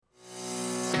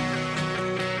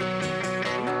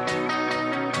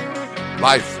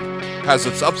Life has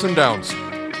its ups and downs.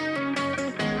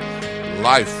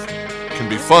 Life can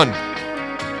be fun.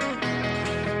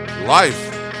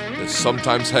 Life is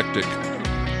sometimes hectic.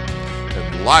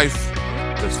 And life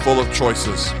is full of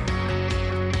choices.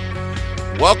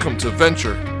 Welcome to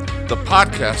Venture, the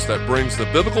podcast that brings the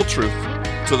biblical truth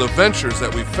to the ventures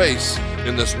that we face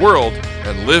in this world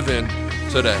and live in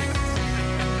today.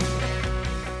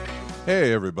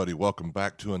 Hey everybody, welcome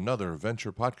back to another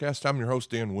Venture podcast. I'm your host,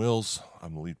 Dan Wills.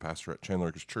 I'm the lead pastor at Chandler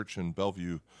Acres Church in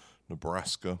Bellevue,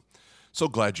 Nebraska. So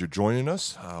glad you're joining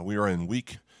us. We are in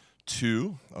week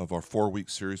 2 of our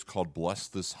 4-week series called Bless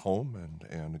This Home.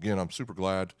 And again, I'm super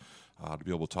glad to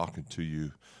be able to talk to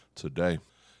you today.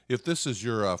 If this is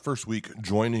your first week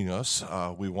joining us,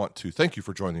 we want to thank you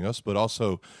for joining us, but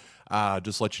also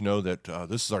just let you know that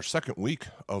this is our second week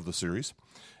of the series.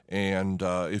 And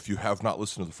if you have not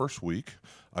listened to the first week,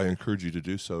 I encourage you to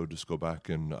do so. Just go back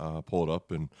and pull it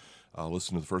up and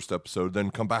listen to the first episode,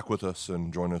 then come back with us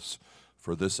and join us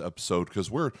for this episode, because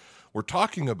we're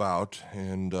talking about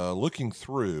and looking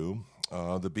through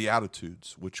the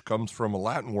Beatitudes, which comes from a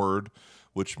Latin word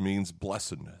which means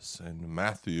blessedness. And in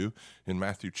Matthew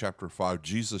chapter 5,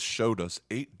 Jesus showed us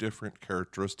 8 different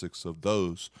characteristics of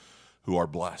those who are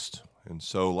blessed. And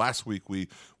so last week we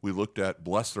looked at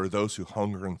blessed are those who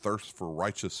hunger and thirst for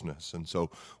righteousness. And so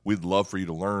we'd love for you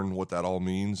to learn what that all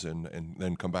means and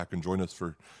then come back and join us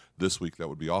for this week. That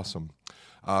would be awesome.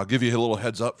 I'll give you a little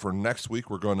heads up for next week.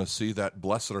 We're going to see that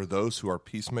blessed are those who are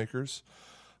peacemakers,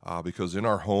 because in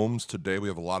our homes today we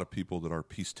have a lot of people that are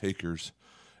peace takers,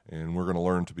 and we're going to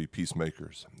learn to be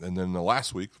peacemakers. And then the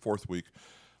last week, 4th week,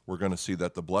 we're going to see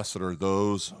that the blessed are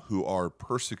those who are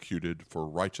persecuted for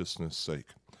righteousness' sake.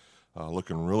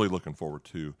 Looking forward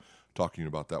to talking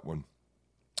about that one.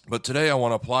 But today I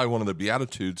want to apply one of the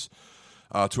Beatitudes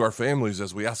to our families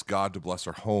as we ask God to bless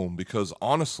our home, because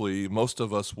honestly, most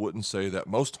of us wouldn't say that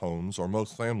most homes or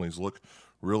most families look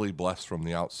really blessed from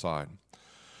the outside.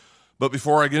 But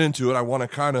before I get into it, I want to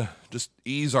kind of just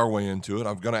ease our way into it.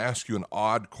 I'm going to ask you an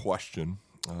odd question,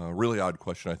 a really odd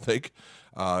question, I think.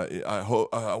 I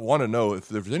want to know if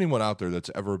there's anyone out there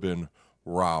that's ever been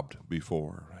robbed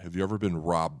before. Have you ever been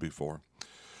robbed before?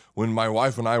 When my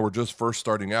wife and I were just first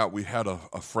starting out, we had a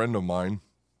friend of mine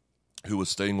who was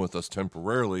staying with us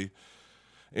temporarily,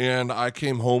 and I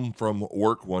came home from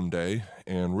work one day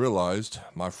and realized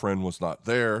my friend was not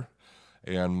there,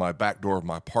 and my back door of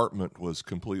my apartment was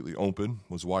completely open,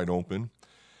 was wide open,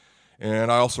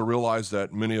 and I also realized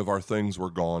that many of our things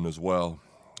were gone as well.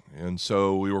 And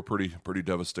so we were pretty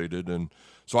devastated. And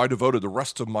so I devoted the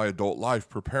rest of my adult life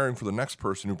preparing for the next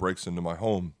person who breaks into my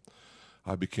home.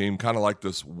 I became kind of like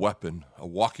this weapon, a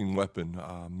walking weapon.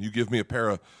 You give me a pair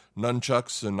of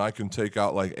nunchucks and I can take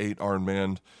out like 8 armed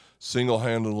men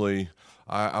single-handedly.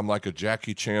 I'm like a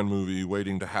Jackie Chan movie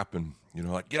waiting to happen. You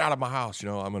know, like, get out of my house. You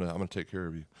know, I'm gonna take care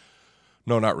of you.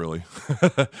 No, not really.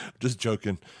 Just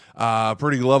joking.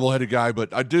 Pretty level-headed guy,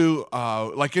 but I do,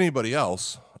 like anybody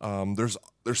else,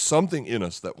 there's something in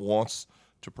us that wants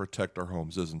to protect our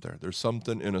homes, isn't there? There's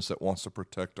something in us that wants to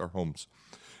protect our homes.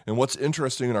 And what's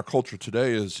interesting in our culture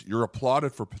today is you're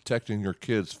applauded for protecting your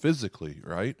kids physically,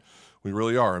 right? We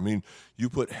really are. I mean, you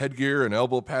put headgear and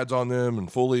elbow pads on them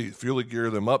and fully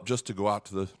gear them up just to go out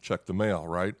to check the mail,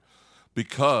 right?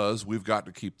 Because we've got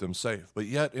to keep them safe. But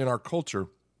yet in our culture,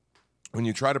 when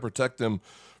you try to protect them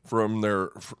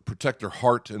protect their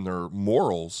heart and their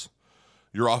morals,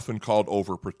 you're often called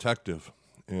overprotective.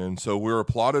 And so we're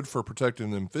applauded for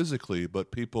protecting them physically,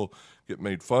 but people get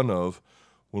made fun of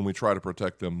when we try to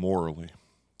protect them morally.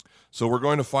 So we're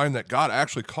going to find that God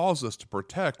actually calls us to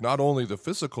protect not only the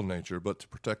physical nature, but to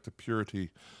protect the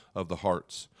purity of the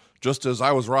hearts. Just as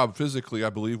I was robbed physically, I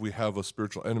believe we have a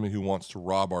spiritual enemy who wants to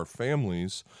rob our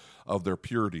families of their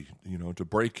purity, you know, to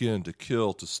break in, to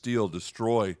kill, to steal,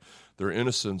 destroy their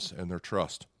innocence and their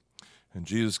trust. And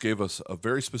Jesus gave us a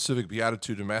very specific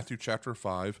beatitude in Matthew chapter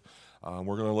 5.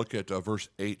 We're going to look at verse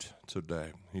 8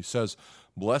 today. He says,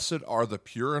 "Blessed are the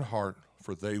pure in heart,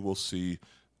 for they will see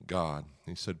God."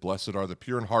 He said, "Blessed are the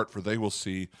pure in heart, for they will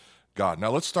see God."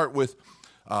 Now let's start with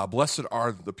blessed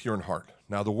are the pure in heart.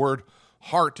 Now the word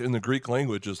heart in the Greek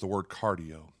language is the word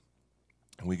cardio.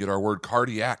 And we get our word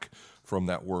cardiac from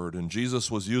that word. And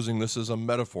Jesus was using this as a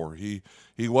metaphor. He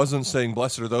wasn't saying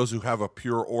blessed are those who have a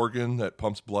pure organ that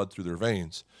pumps blood through their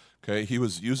veins. Okay, he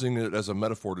was using it as a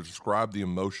metaphor to describe the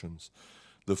emotions,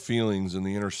 the feelings, and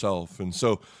the inner self. And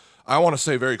so I want to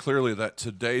say very clearly that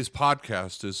today's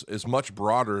podcast is much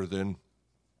broader than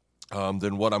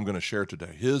what I'm going to share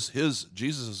today.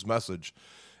 Jesus' message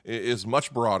is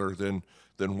much broader than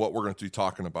what we're going to be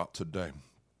talking about today.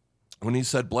 When he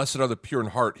said, blessed are the pure in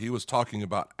heart, he was talking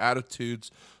about attitudes,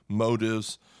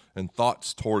 motives, and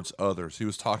thoughts towards others. He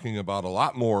was talking about a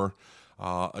lot more,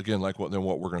 than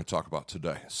what we're going to talk about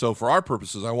today. So for our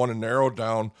purposes, I want to narrow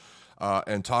down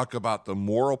and talk about the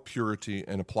moral purity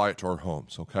and apply it to our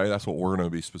homes, okay? That's what we're going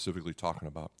to be specifically talking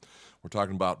about. We're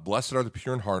talking about, blessed are the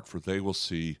pure in heart, for they will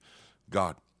see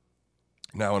God.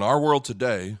 Now, in our world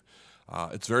today,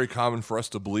 it's very common for us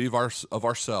to believe of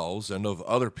ourselves and of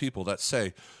other people that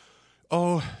say,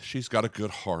 oh, she's got a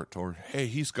good heart, or hey,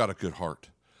 he's got a good heart.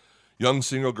 Young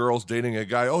single girls dating a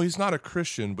guy, oh, he's not a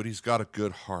Christian, but he's got a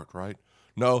good heart, right?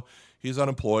 No, he's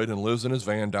unemployed and lives in his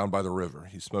van down by the river.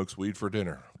 He smokes weed for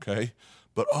dinner, okay?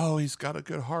 But, oh, he's got a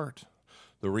good heart.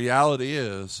 The reality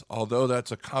is, although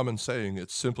that's a common saying,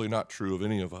 it's simply not true of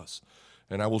any of us.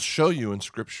 And I will show you in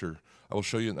Scripture. I will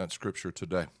show you in that Scripture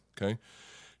today, okay?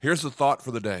 Here's the thought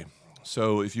for the day.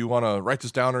 So if you want to write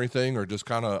this down or anything, or just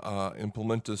kind of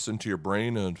implement this into your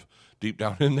brain and deep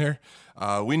down in there,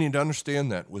 we need to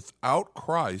understand that without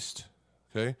Christ,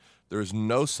 okay, there is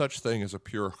no such thing as a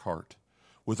pure heart.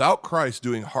 Without Christ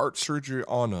doing heart surgery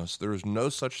on us, there is no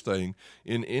such thing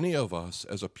in any of us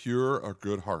as a pure or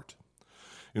good heart.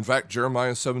 In fact,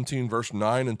 Jeremiah 17, verse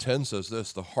 9 and 10 says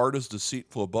this, the heart is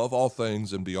deceitful above all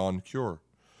things and beyond cure.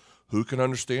 Who can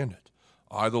understand it?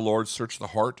 I, the Lord, search the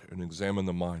heart and examine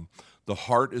the mind. The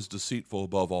heart is deceitful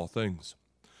above all things.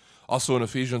 Also in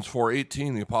Ephesians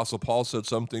 4:18, the Apostle Paul said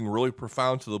something really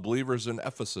profound to the believers in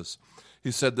Ephesus.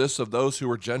 He said this of those who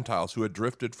were Gentiles, who had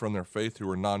drifted from their faith, who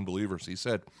were non-believers. He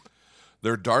said,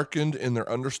 they're darkened in their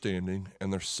understanding,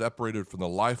 and they're separated from the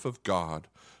life of God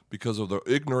because of the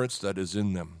ignorance that is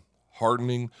in them,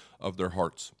 hardening of their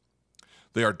hearts.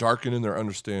 They are darkened in their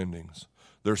understandings.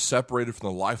 They're separated from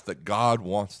the life that God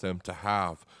wants them to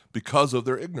have because of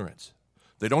their ignorance.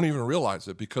 They don't even realize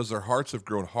it because their hearts have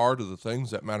grown hard to the things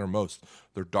that matter most.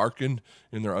 They're darkened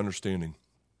in their understanding.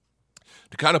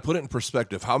 To kind of put it in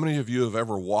perspective, how many of you have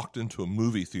ever walked into a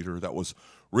movie theater that was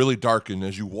really dark, and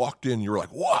as you walked in, you were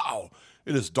like, wow,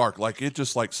 it is dark. Like it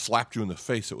just like slapped you in the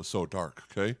face. It was so dark,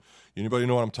 okay? Anybody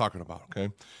know what I'm talking about,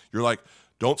 okay? You're like,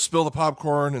 don't spill the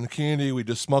popcorn and the candy we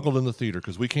just smuggled in the theater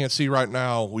because we can't see right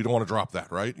now. We don't want to drop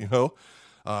that, right? You know?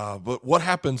 But what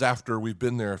happens after we've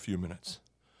been there a few minutes?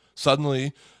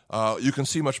 Suddenly, you can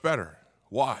see much better.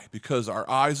 Why? Because our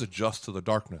eyes adjust to the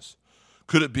darkness.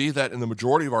 Could it be that in the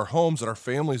majority of our homes that our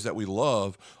families that we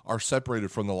love are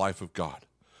separated from the life of God?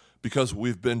 Because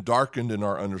we've been darkened in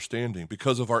our understanding,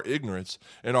 because of our ignorance,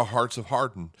 and our hearts have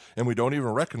hardened, and we don't even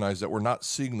recognize that we're not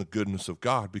seeing the goodness of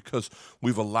God because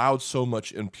we've allowed so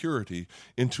much impurity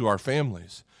into our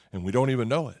families, and we don't even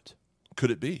know it.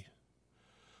 Could it be?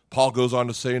 Paul goes on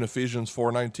to say in Ephesians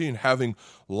 4:19, having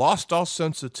lost all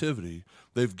sensitivity,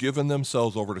 they've given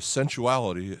themselves over to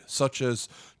sensuality, such as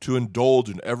to indulge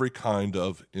in every kind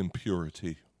of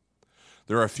impurity.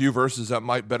 There are a few verses that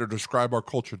might better describe our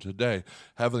culture today.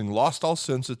 Having lost all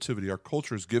sensitivity, our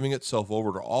culture is giving itself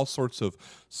over to all sorts of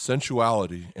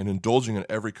sensuality and indulging in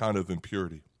every kind of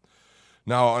impurity.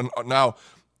 Now,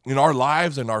 in our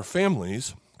lives and our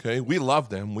families, okay, we love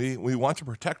them. We want to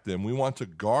protect them. We want to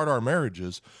guard our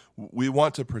marriages. We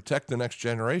want to protect the next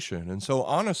generation. And so,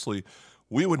 honestly,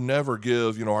 we would never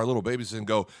give, our little babies and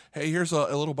go, hey, here's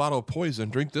a little bottle of poison.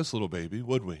 Drink this, little baby,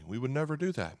 would we? We would never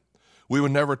do that. We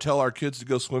would never tell our kids to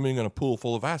go swimming in a pool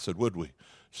full of acid, would we?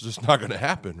 It's just not going to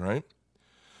happen, right?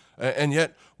 And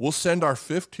yet, we'll send our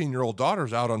 15-year-old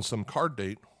daughters out on some card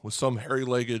date with some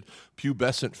hairy-legged,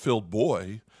 pubescent-filled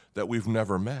boy that we've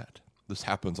never met. This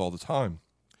happens all the time.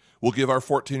 We'll give our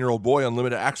 14-year-old boy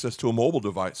unlimited access to a mobile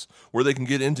device where they can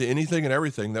get into anything and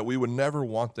everything that we would never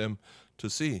want them to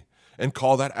see and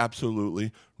call that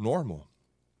absolutely normal.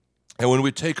 And when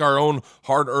we take our own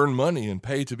hard-earned money and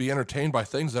pay to be entertained by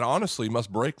things that honestly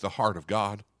must break the heart of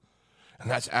God, and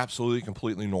that's absolutely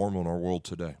completely normal in our world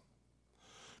today.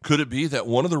 Could it be that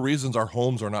one of the reasons our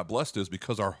homes are not blessed is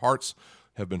because our hearts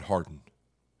have been hardened?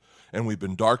 And we've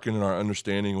been darkened in our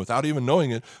understanding. Without even knowing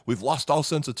it, we've lost all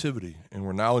sensitivity, and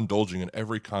we're now indulging in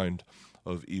every kind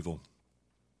of evil.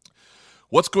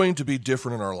 What's going to be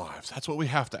different in our lives? That's what we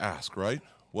have to ask, right?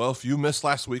 Well, if you missed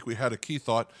last week, we had a key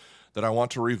thought that I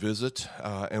want to revisit,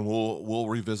 and we'll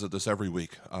revisit this every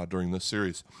week during this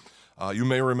series. You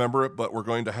may remember it, but we're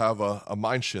going to have a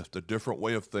mind shift, a different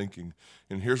way of thinking.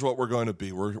 And here's what we're going to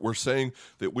be. We're saying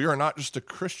that we are not just a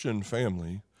Christian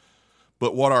family,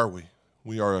 but what are we?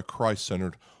 We are a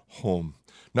Christ-centered home.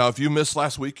 Now, if you missed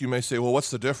last week, you may say, well, what's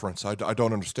the difference? I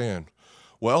don't understand.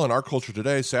 Well, in our culture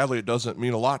today, sadly, it doesn't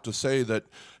mean a lot to say that,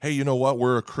 hey, you know what?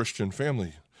 We're a Christian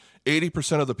family.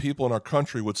 80% of the people in our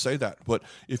country would say that. But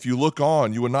if you look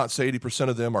on, you would not say 80%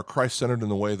 of them are Christ-centered in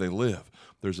the way they live.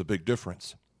 There's a big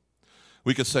difference.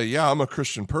 We could say, yeah, I'm a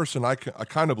Christian person. I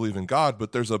kind of believe in God,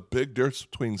 but there's a big difference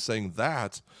between saying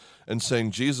that and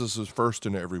saying Jesus is first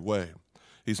in every way.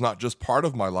 He's not just part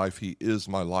of my life, he is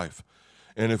my life.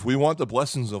 And if we want the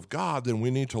blessings of God, then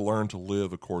we need to learn to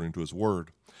live according to his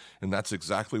word. And that's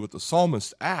exactly what the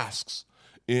psalmist asks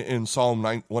in Psalm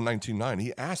 119:9.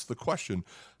 He asks the question,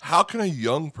 how can a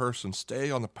young person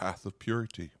stay on the path of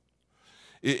purity?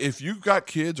 If you've got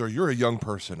kids or you're a young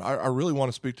person, I really want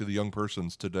to speak to the young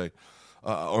persons today,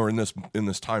 or in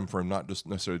this time frame, not just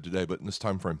necessarily today, but in this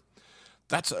time frame.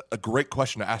 That's a great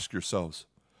question to ask yourselves.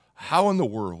 How in the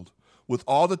world, with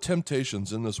all the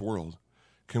temptations in this world,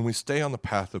 can we stay on the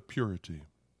path of purity?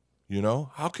 You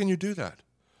know, how can you do that?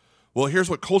 Well, here's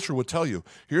what culture would tell you.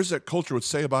 Here's what culture would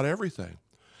say about everything.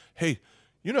 Hey,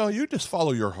 you know, you just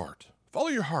follow your heart. Follow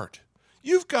your heart.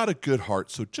 You've got a good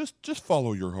heart, so just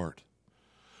follow your heart.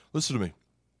 Listen to me.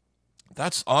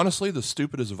 That's honestly the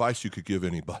stupidest advice you could give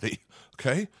anybody,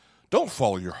 okay? Don't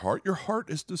follow your heart. Your heart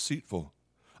is deceitful.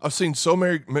 I've seen so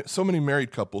many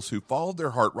married couples who followed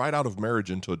their heart right out of marriage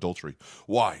into adultery.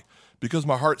 Why? Because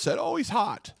my heart said, oh, he's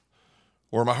hot.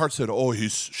 Or my heart said, oh,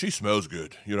 she smells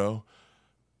good, you know?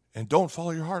 And don't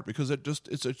follow your heart because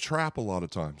it's a trap a lot of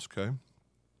times, okay?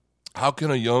 How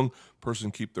can a young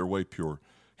person keep their way pure?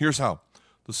 Here's how.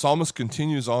 The psalmist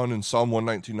continues on in Psalm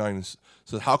 119:9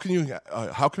 says, how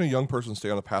can a young person stay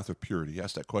on the path of purity? He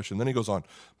asked that question. Then he goes on,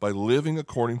 by living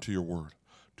according to your word.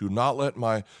 Do not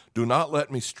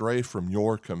let me stray from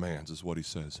your commands, is what he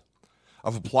says.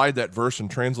 I've applied that verse and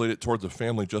translated it towards the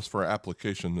family just for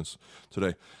application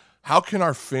today. How can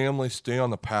our family stay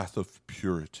on the path of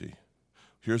purity?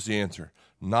 Here's the answer.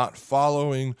 Not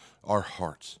following our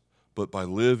hearts, but by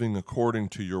living according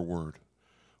to your word.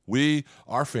 We,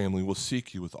 our family, will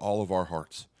seek you with all of our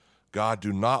hearts. God,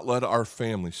 do not let our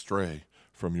family stray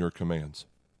from your commands.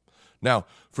 Now,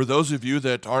 for those of you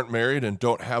that aren't married and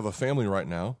don't have a family right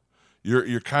now,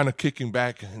 you're kind of kicking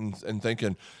back and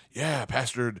thinking, yeah,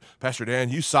 Pastor Dan,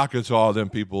 you suck it to all them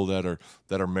people that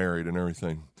are married and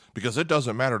everything. Because it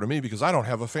doesn't matter to me because I don't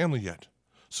have a family yet.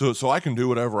 So I can do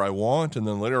whatever I want, and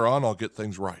then later on I'll get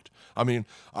things right. I mean,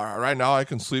 right now I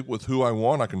can sleep with who I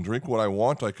want. I can drink what I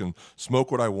want. I can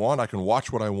smoke what I want. I can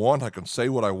watch what I want. I can say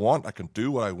what I want. I can do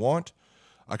what I want.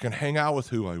 I can hang out with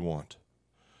who I want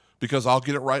because I'll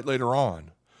get it right later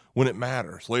on when it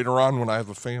matters, later on when I have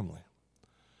a family.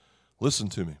 Listen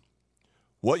to me.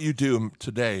 What you do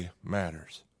today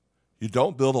matters. You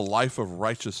don't build a life of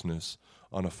righteousness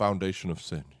on a foundation of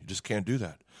sin. You just can't do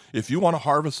that. If you want a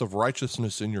harvest of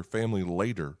righteousness in your family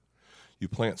later, you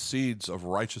plant seeds of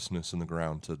righteousness in the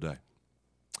ground today.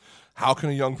 How can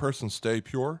a young person stay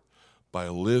pure? By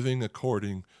living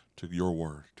according to your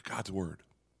word, to God's word.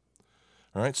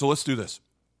 All right, so let's do this.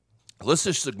 Let's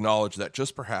just acknowledge that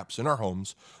just perhaps in our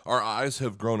homes, our eyes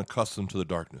have grown accustomed to the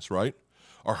darkness, right?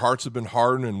 Our hearts have been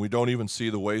hardened and we don't even see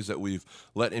the ways that we've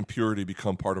let impurity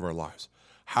become part of our lives.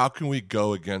 How can we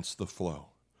go against the flow?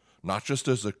 Not just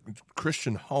as a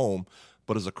Christian home,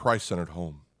 but as a Christ-centered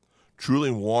home. Truly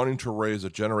wanting to raise a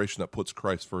generation that puts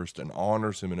Christ first and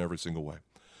honors him in every single way.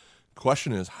 The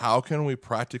question is, how can we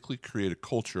practically create a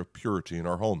culture of purity in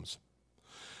our homes?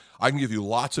 I can give you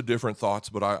lots of different thoughts,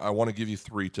 but I want to give you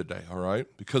 3 today, all right?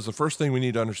 Because the first thing we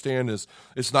need to understand is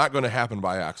it's not going to happen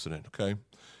by accident, okay?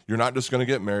 You're not just going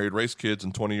to get married, raise kids,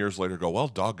 and 20 years later go, well,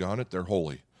 doggone it, they're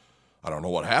holy. I don't know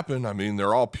what happened. I mean,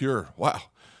 they're all pure. Wow,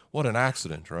 what an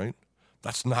accident, right?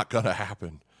 That's not going to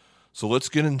happen. So let's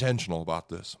get intentional about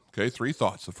this, okay? 3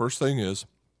 thoughts. The first thing is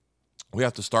we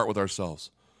have to start with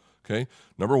ourselves, okay?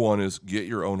 Number 1 is get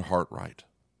your own heart right,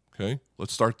 okay?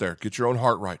 Let's start there. Get your own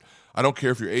heart right. I don't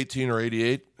care if you're 18 or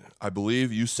 88. I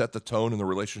believe you set the tone in the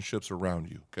relationships around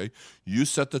you, okay? You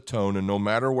set the tone, and no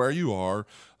matter where you are,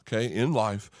 okay, in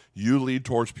life, you lead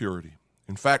towards purity.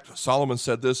 In fact, Solomon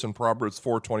said this in Proverbs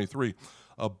 4:23,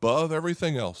 above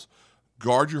everything else,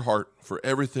 guard your heart, for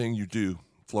everything you do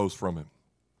flows from it.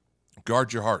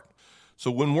 Guard your heart.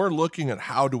 So when we're looking at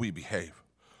how do we behave,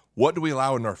 what do we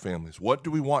allow in our families? What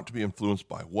do we want to be influenced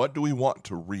by? What do we want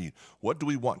to read? What do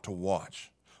we want to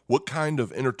watch? What kind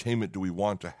of entertainment do we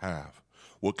want to have?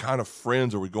 What kind of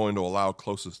friends are we going to allow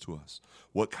closest to us?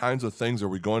 What kinds of things are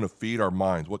we going to feed our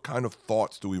minds? What kind of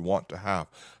thoughts do we want to have?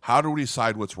 How do we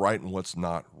decide what's right and what's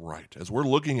not right? As we're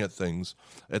looking at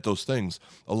those things,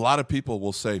 a lot of people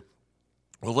will say,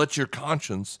 well, let your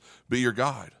conscience be your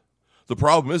guide. The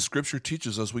problem is Scripture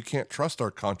teaches us we can't trust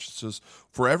our consciences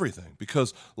for everything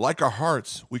because, like our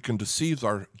hearts, we can deceive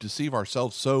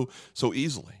ourselves so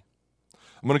easily.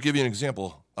 I'm going to give you an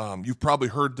example. You've probably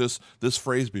heard this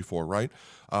phrase before, right?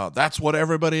 That's what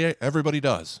everybody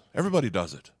does. Everybody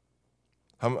does it.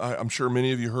 I'm sure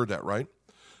many of you heard that, right?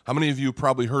 How many of you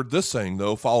probably heard this saying,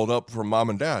 though, followed up from mom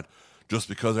and dad? Just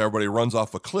because everybody runs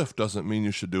off a cliff doesn't mean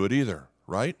you should do it either,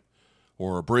 right?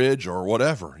 Or a bridge or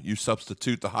whatever. You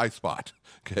substitute the high spot,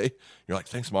 okay? You're like,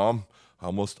 thanks, Mom. I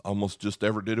almost just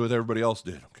ever did what everybody else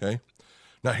did, okay?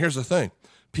 Now, here's the thing.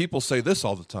 People say this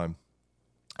all the time.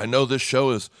 I know this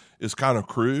show is kind of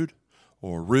crude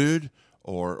or rude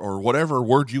or whatever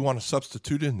word you want to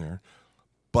substitute in there,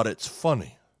 but it's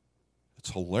funny.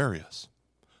 It's hilarious.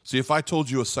 See, if I told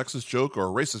you a sexist joke or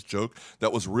a racist joke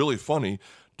that was really funny,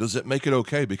 does it make it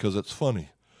okay because it's funny?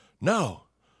 No.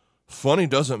 Funny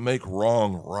doesn't make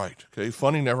wrong right, okay?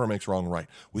 Funny never makes wrong right.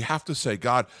 We have to say,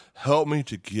 God, help me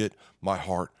to get my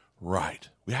heart right.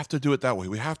 We have to do it that way.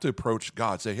 We have to approach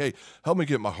God, say, hey, help me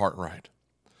get my heart right.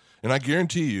 And I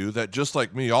guarantee you that just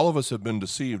like me, all of us have been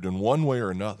deceived in one way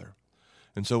or another.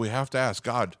 And so we have to ask,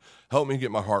 God, help me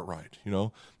get my heart right. You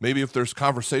know, maybe if there's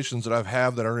conversations that I've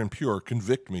had that are impure,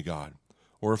 convict me, God.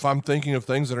 Or if I'm thinking of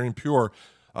things that are impure,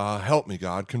 help me,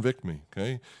 God, convict me,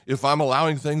 okay? If I'm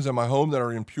allowing things in my home that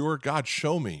are impure, God,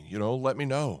 show me, let me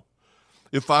know.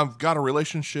 If I've got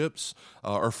relationships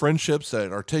or friendships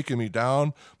that are taking me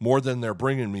down more than they're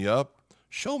bringing me up,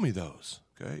 show me those,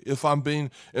 okay? If I'm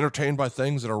being entertained by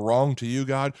things that are wrong to you,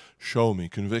 God, show me,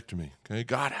 convict me, okay?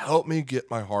 God, help me get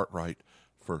my heart right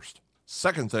first.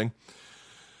 Second thing,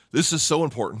 this is so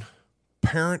important,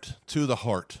 parent to the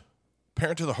heart.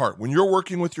 Parent to the heart. When you're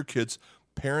working with your kids,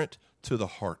 parent to the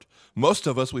heart. Most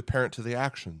of us, we parent to the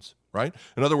actions, right?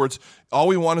 In other words, all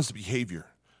we want is the behavior,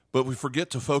 but we forget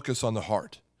to focus on the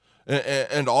heart.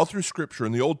 And all through Scripture,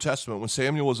 in the Old Testament, when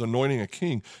Samuel was anointing a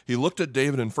king, he looked at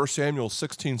David in 1 Samuel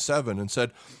 16:7 and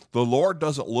said, the Lord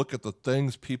doesn't look at the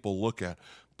things people look at.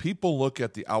 People look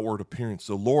at the outward appearance.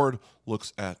 The Lord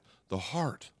looks at the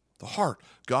heart. The heart.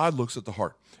 God looks at the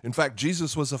heart. In fact,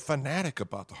 Jesus was a fanatic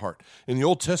about the heart. In the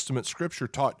Old Testament, Scripture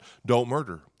taught, don't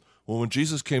murder. Well, when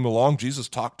Jesus came along, Jesus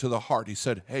talked to the heart. He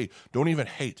said, hey, don't even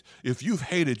hate. If you've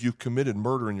hated, you've committed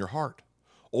murder in your heart.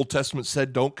 Old Testament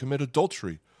said, don't commit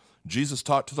adultery. Jesus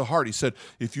taught to the heart. He said,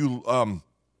 if you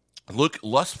look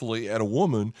lustfully at a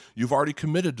woman, you've already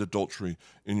committed adultery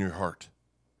in your heart.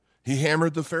 He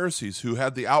hammered the Pharisees who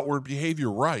had the outward behavior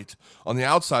right. On the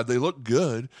outside, they look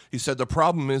good. He said, the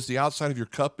problem is the outside of your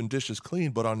cup and dish is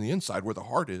clean, but on the inside, where the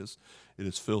heart is, it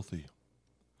is filthy.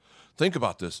 Think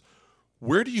about this.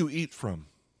 Where do you eat from,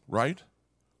 right?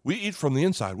 We eat from the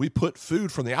inside. We put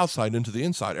food from the outside into the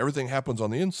inside. Everything happens on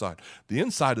the inside. The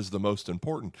inside is the most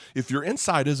important. If your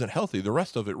inside isn't healthy, the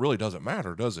rest of it really doesn't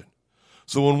matter, does it?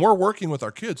 So when we're working with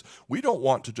our kids, we don't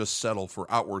want to just settle for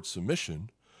outward submission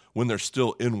when there's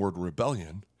still inward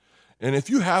rebellion. And if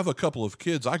you have a couple of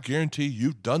kids, I guarantee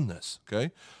you've done this,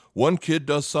 okay? One kid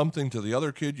does something to the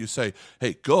other kid, you say,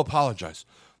 hey, go apologize.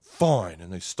 Fine.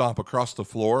 And they stomp across the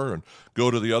floor and go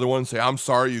to the other one and say, I'm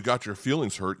sorry you got your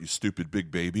feelings hurt, you stupid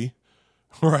big baby.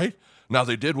 Right? Now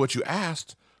they did what you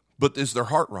asked, but is their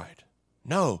heart right?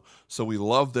 No. So we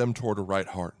love them toward a right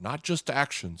heart, not just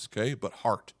actions, okay, but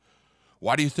heart.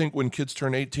 Why do you think when kids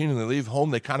turn 18 and they leave home,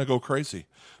 they kind of go crazy?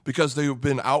 Because they've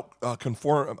been out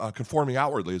conforming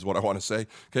outwardly is what I want to say,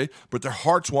 okay? But their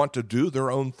hearts want to do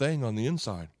their own thing on the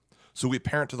inside. So we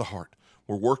parent to the heart.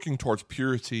 We're working towards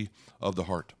purity of the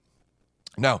heart.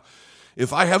 Now,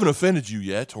 if I haven't offended you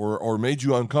yet or made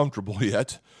you uncomfortable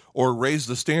yet or raised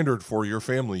the standard for your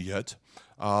family yet,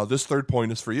 this third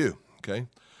point is for you, okay?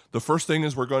 The first thing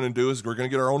is we're going to do is we're going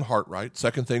to get our own heart right.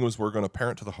 Second thing is we're going to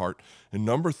parent to the heart. And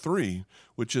number three,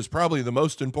 which is probably the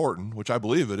most important, which I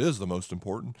believe it is the most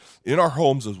important, in our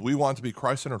homes, as we want to be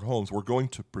Christ-centered homes, we're going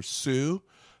to pursue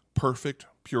perfect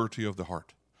purity of the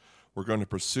heart. We're going to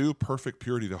pursue perfect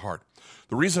purity of the heart.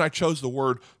 The reason I chose the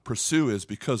word pursue is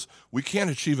because we can't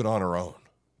achieve it on our own.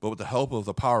 But with the help of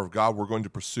the power of God, we're going to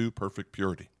pursue perfect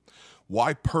purity.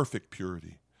 Why perfect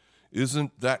purity?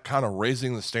 Isn't that kind of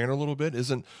raising the standard a little bit?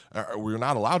 We're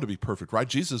not allowed to be perfect, right?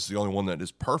 Jesus is the only one that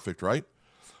is perfect, right?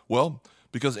 Well,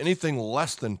 because anything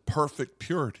less than perfect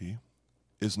purity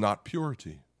is not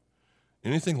purity.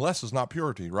 Anything less is not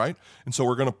purity, right? And so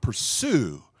we're going to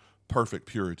pursue perfect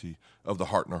purity of the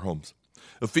heart in our homes.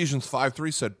 Ephesians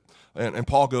 5:3 said, and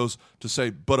Paul goes to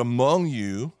say, but among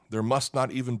you, there must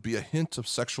not even be a hint of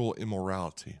sexual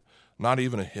immorality. Not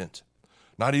even a hint.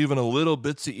 Not even a little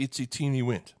bitsy, itsy, teeny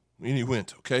wint,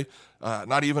 okay?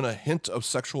 Not even a hint of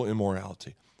sexual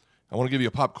immorality. I want to give you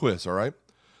a pop quiz, all right?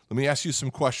 Let me ask you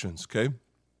some questions, okay?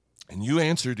 And you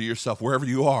answer to yourself wherever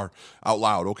you are out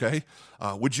loud, okay?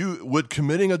 Would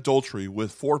committing adultery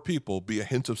with 4 people be a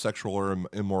hint of sexual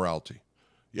immorality?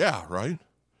 Yeah, right?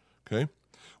 Okay.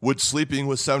 Would sleeping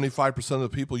with 75% of the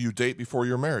people you date before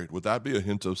you're married, would that be a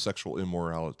hint of sexual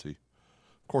immorality?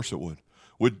 Of course it would.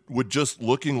 Would just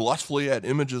looking lustfully at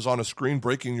images on a screen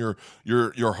breaking your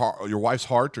wife's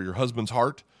heart or your husband's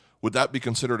heart, would that be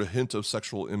considered a hint of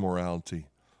sexual immorality?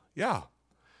 Yeah.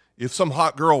 If some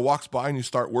hot girl walks by and you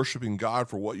start worshiping God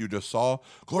for what you just saw,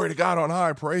 glory to God on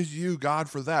high, praise you, God,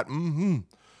 for that.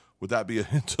 Would that be a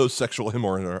hint of sexual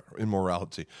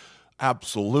immorality?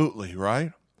 Absolutely,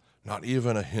 right? Not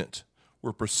even a hint.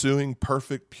 We're pursuing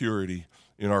perfect purity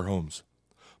in our homes.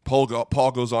 Paul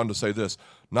goes on to say this,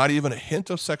 not even a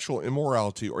hint of sexual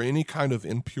immorality or any kind of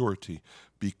impurity,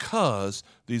 because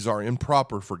these are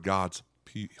improper for God's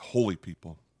holy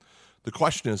people. The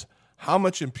question is, how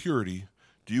much impurity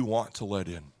do you want to let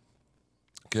in?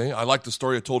 Okay, I like the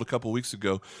story I told a couple weeks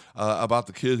ago about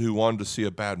the kid who wanted to see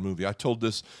a bad movie. I told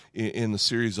this in the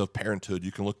series of Parenthood.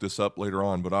 You can look this up later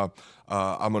on, but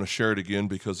I'm going to share it again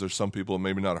because there's some people that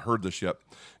maybe not have heard this yet,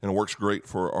 and it works great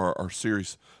for our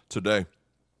series today.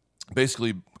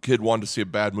 Basically, kid wanted to see a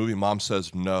bad movie. Mom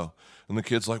says no. And the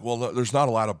kid's like, well, there's not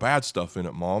a lot of bad stuff in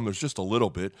it, Mom. There's just a little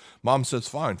bit. Mom says,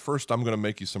 fine. First, I'm going to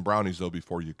make you some brownies, though,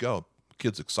 before you go.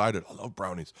 Kid's excited. I love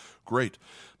brownies. Great.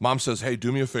 Mom says, hey,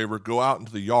 do me a favor. Go out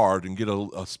into the yard and get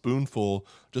a spoonful,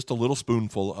 just a little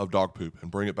spoonful of dog poop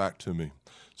and bring it back to me.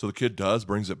 So the kid does,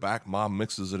 brings it back. Mom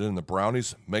mixes it in the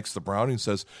brownies, makes the brownie, and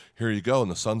says, here you go.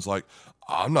 And the son's like,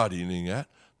 I'm not eating that.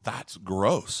 That's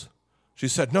gross. She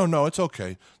said, no, it's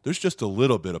okay. There's just a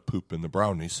little bit of poop in the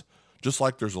brownies, just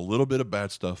like there's a little bit of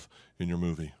bad stuff in your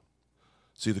movie.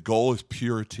 See, the goal is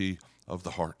purity of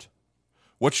the heart.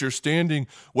 What's your standing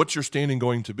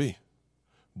going to be?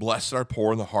 Blessed are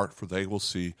poor in the heart, for they will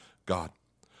see God.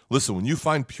 Listen, when you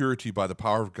find purity by the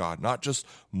power of God, not just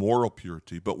moral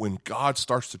purity, but when God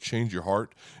starts to change your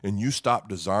heart and you stop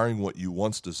desiring what you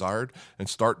once desired and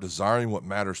start desiring what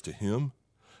matters to Him,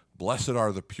 blessed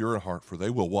are the pure in heart, for they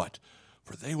will what?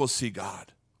 For they will see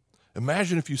God.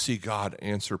 Imagine if you see God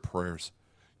answer prayers,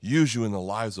 use you in the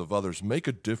lives of others, make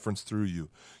a difference through you,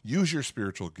 use your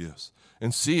spiritual gifts,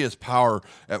 and see His power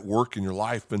at work in your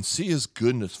life, and see His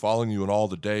goodness following you in all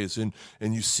the days, and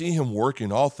you see Him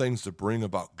working all things to bring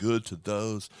about good to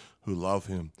those who love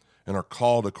Him and are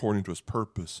called according to His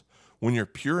purpose. When you're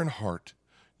pure in heart,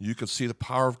 you can see the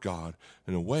power of God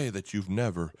in a way that you've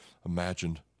never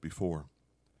imagined before.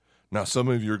 Now, some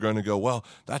of you are going to go, well,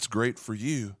 that's great for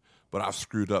you, but I've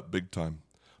screwed up big time.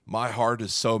 My heart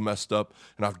is so messed up,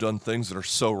 and I've done things that are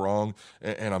so wrong,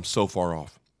 and I'm so far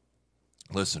off.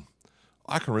 Listen,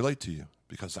 I can relate to you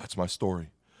because that's my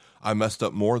story. I messed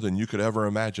up more than you could ever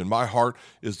imagine. My heart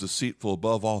is deceitful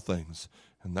above all things,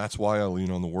 and that's why I lean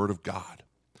on the Word of God.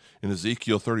 In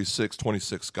Ezekiel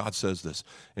 36:26, God says this,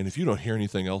 and if you don't hear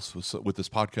anything else with this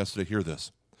podcast today, hear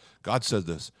this. God said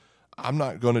this, I'm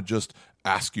not going to just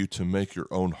ask you to make your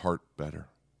own heart better.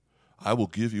 I will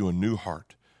give you a new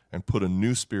heart and put a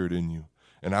new spirit in you,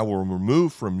 and I will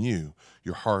remove from you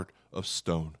your heart of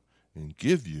stone and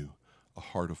give you a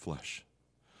heart of flesh.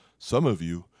 Some of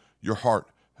you, your heart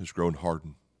has grown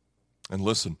hardened. And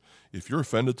listen, if you're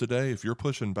offended today, if you're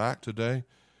pushing back today,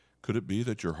 could it be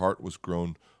that your heart was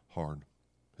grown hard?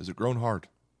 Has it grown hard?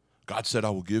 God said, I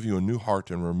will give you a new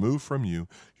heart and remove from you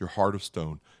your heart of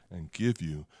stone and give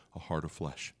you a heart of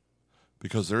flesh.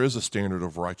 Because there is a standard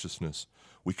of righteousness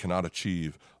we cannot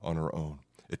achieve on our own.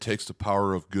 It takes the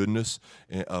power of goodness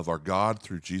of our God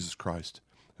through Jesus Christ.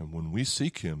 And when we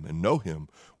seek Him and know Him,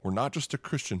 we're not just a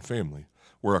Christian family,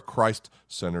 we're a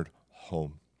Christ-centered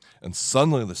home. And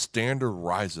suddenly the standard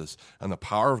rises and the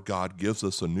power of God gives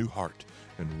us a new heart,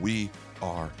 and we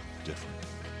are different.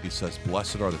 He says,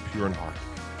 blessed are the pure in heart,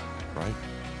 right?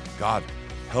 God,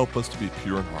 help us to be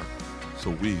pure in heart so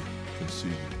we can see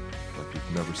you like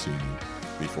we've never seen you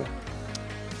before.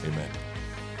 Amen.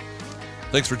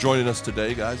 Thanks for joining us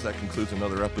today, guys. That concludes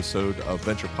another episode of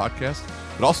Venture Podcast.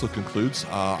 It also concludes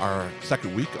our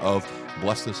second week of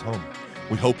Bless This Home.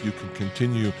 We hope you can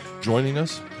continue joining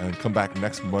us and come back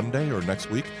next Monday or next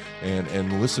week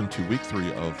and listen to week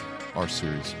 3 of our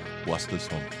series, Bless This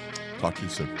Home. Talk to you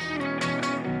soon.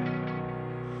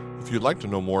 If you'd like to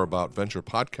know more about Venture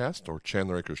Podcast or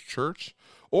Chandler Acres Church,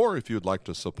 or if you'd like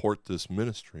to support this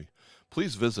ministry,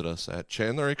 please visit us at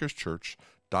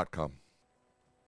chandleracreschurch.com.